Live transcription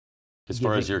As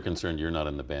far as you're concerned, you're not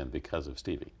in the band because of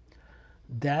Stevie.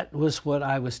 That was what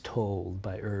I was told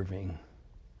by Irving,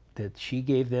 that she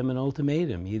gave them an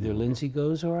ultimatum: either Lindsey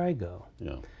goes or I go.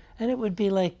 Yeah. And it would be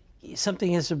like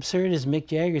something as absurd as Mick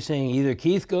Jagger saying, either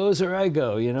Keith goes or I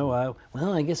go. You know,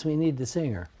 well, I guess we need the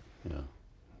singer. Yeah.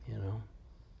 You know,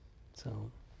 so.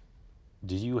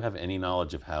 Do you have any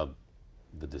knowledge of how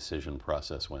the decision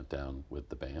process went down with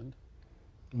the band?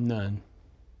 None.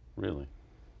 Really?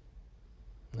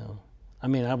 No. I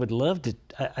mean, I would love to.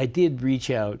 I did reach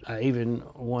out. I even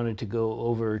wanted to go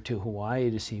over to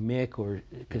Hawaii to see Mick, or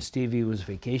because Stevie was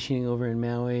vacationing over in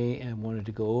Maui, and wanted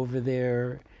to go over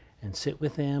there and sit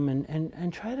with them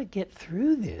and try to get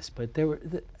through this. But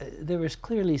there was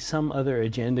clearly some other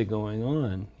agenda going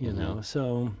on, you know.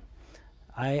 So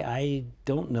I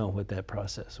don't know what that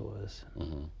process was.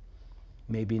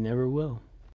 Maybe never will.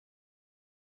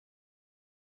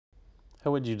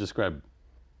 How would you describe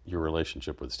your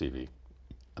relationship with Stevie?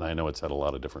 And I know it's had a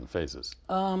lot of different phases.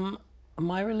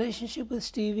 My relationship with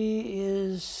Stevie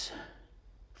is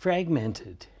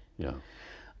fragmented. Yeah.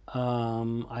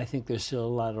 I think there's still a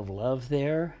lot of love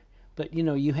there. But, you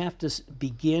know, you have to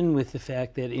begin with the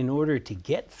fact that in order to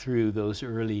get through those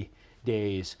early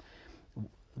days,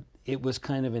 it was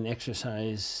kind of an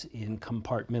exercise in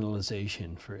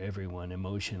compartmentalization for everyone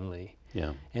emotionally.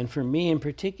 Yeah. And for me in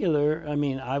particular, I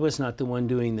mean, I was not the one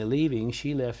doing the leaving.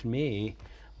 She left me.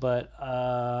 But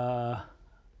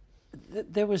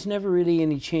there was never really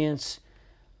any chance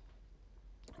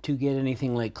to get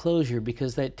anything like closure,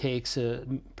 because that takes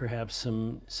perhaps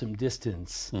some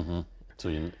distance. So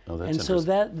that's and so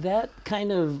that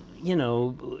kind of, you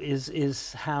know,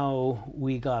 is how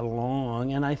we got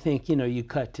along. And I think, you know, you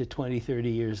cut to 20, 30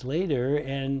 years later,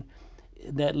 and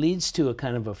that leads to a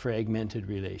kind of a fragmented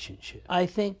relationship. I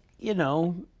think, you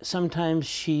know, sometimes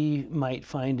she might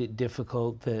find it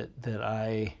difficult that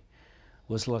I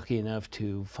was lucky enough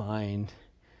to find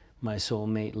my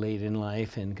soulmate late in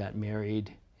life and got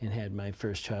married and had my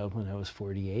first child when I was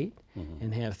 48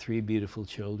 and have 3 beautiful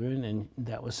children, and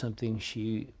that was something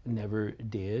she never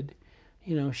did.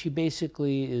 You know, she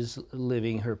basically is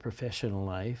living her professional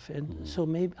life, and so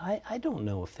maybe, I don't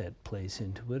know if that plays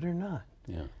into it or not.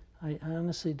 Yeah. I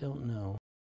honestly don't know.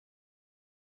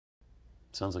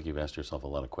 Sounds like you've asked yourself a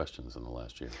lot of questions in the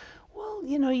last year. Well,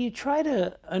 you know, you try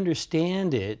to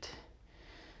understand it,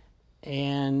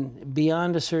 and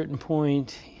beyond a certain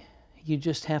point, you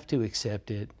just have to accept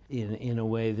it. In a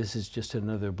way, this is just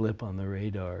another blip on the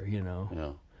radar, you know. Yeah.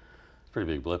 It's a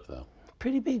pretty big blip, though.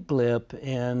 Pretty big blip,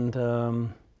 and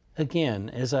again,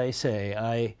 as I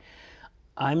say,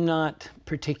 I'm not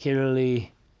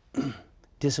particularly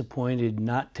disappointed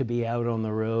not to be out on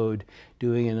the road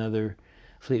doing another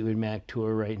Fleetwood Mac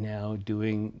tour right now,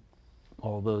 doing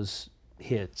all those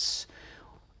hits.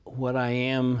 What I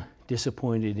am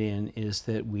disappointed in is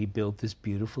that we built this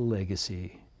beautiful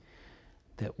legacy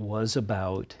that was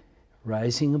about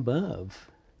rising above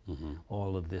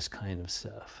all of this kind of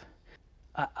stuff.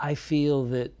 I feel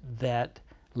that that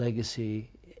legacy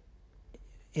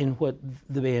in what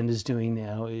the band is doing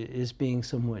now is being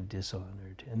somewhat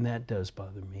dishonored, and that does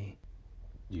bother me.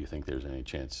 Do you think there's any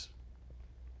chance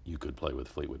you could play with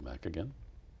Fleetwood Mac again?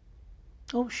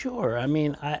 Oh, sure. I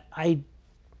mean, I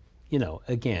you know,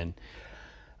 again,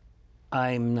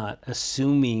 I'm not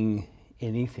assuming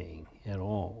anything at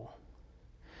all.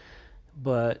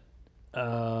 But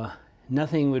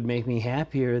nothing would make me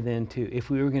happier than if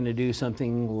we were going to do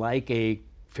something like a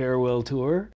farewell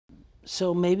tour.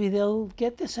 So maybe they'll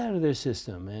get this out of their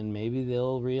system, and maybe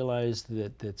they'll realize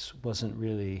that this wasn't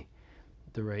really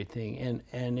the right thing.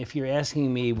 And if you're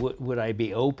asking me, would I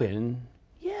be open?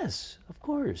 Yes, of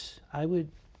course. I would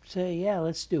say, yeah,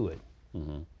 let's do it.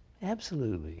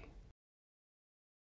 Absolutely.